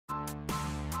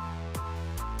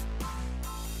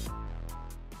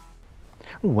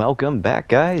Welcome back,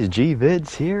 guys.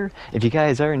 Gvids here. If you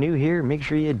guys are new here, make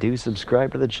sure you do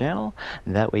subscribe to the channel.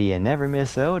 That way you never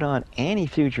miss out on any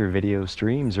future video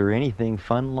streams or anything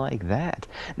fun like that.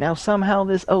 Now somehow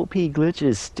this OP glitch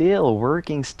is still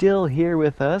working, still here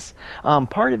with us.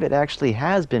 Part of it actually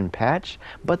has been patched,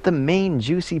 but the main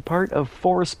juicy part of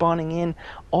forest spawning in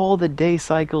all the day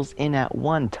cycles in at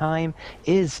one time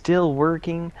is still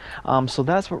working. So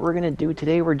that's what we're going to do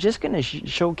today. We're just going to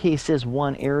showcase this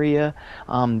one area.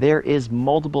 There is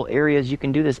multiple areas. You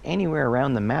can do this anywhere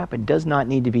around the map. It does not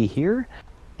need to be here.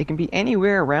 It can be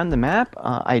anywhere around the map.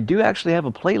 I do actually have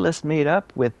a playlist made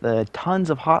up with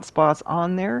tons of hotspots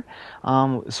on there.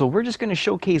 So we're just going to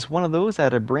showcase one of those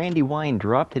at a Brandywine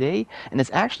drop today. And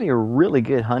it's actually a really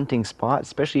good hunting spot,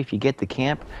 especially if you get to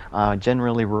camp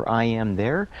generally where I am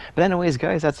there. But anyways,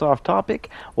 guys, that's off topic.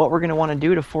 What we're going to want to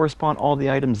do to force spawn all the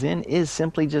items in is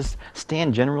simply just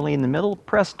stand generally in the middle,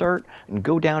 press start, and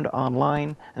go down to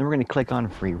online. And we're going to click on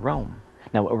free roam.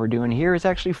 Now what we're doing here is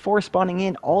actually force spawning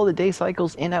in all the day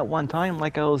cycles in at one time,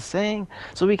 like I was saying,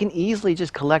 so we can easily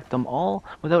just collect them all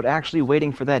without actually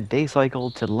waiting for that day cycle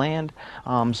to land.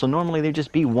 So normally there'd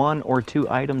just be one or two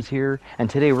items here, and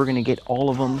today we're going to get all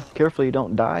of them. Carefully you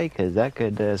don't die, because that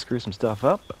could screw some stuff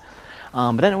up.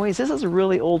 But anyways, this is a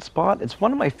really old spot. It's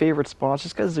one of my favorite spots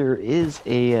just because there is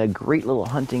a great little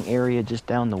hunting area just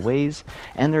down the ways.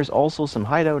 And there's also some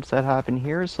hideouts that happen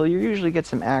here, so you usually get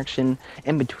some action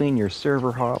in between your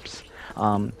server hops.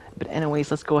 But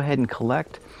anyways, let's go ahead and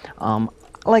collect.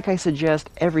 Like I suggest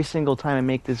every single time I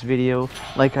make this video,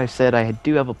 like I said, I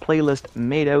do have a playlist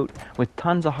made out with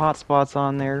tons of hotspots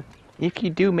on there. If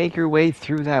you do make your way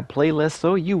through that playlist,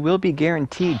 so you will be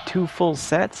guaranteed 2 full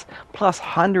sets, plus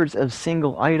hundreds of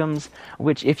single items,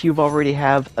 which if you've already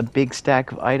have a big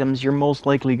stack of items, you're most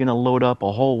likely going to load up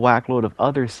a whole whackload of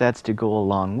other sets to go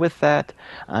along with that.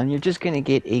 You're just going to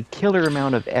get a killer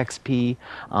amount of XP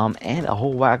and a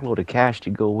whole whackload of cash to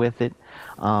go with it.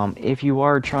 If you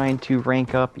are trying to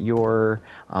rank up your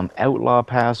outlaw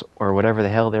pass, or whatever the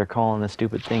hell they're calling the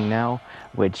stupid thing now,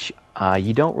 which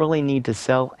you don't really need to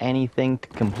sell anything to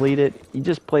complete it. You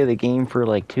just play the game for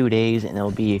like 2 days and it'll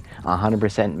be 100%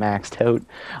 maxed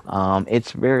out.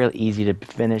 It's very easy to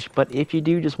finish, but if you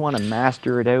do just want to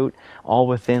master it out all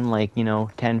within like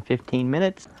 10-15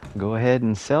 minutes, go ahead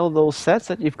and sell those sets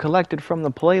that you've collected from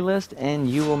the playlist and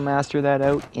you will master that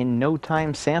out in no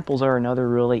time. Samples are another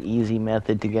really easy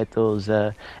method to get those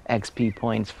XP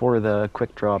points for the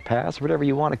quick draw pass, whatever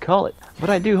you want to call it. But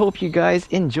I do hope you guys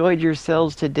enjoyed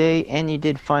yourselves today and you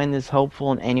did find this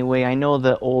helpful in any way. I know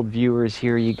the old viewers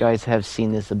here, you guys have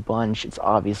seen this a bunch. It's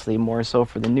obviously more so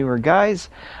for the newer guys,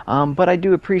 but I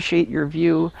do appreciate your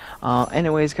view.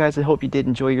 Anyways, guys, I hope you did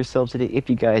enjoy yourselves today. If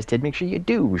you guys did, make sure you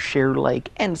do share, like,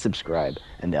 and subscribe,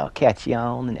 and I'll catch you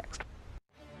on the next one.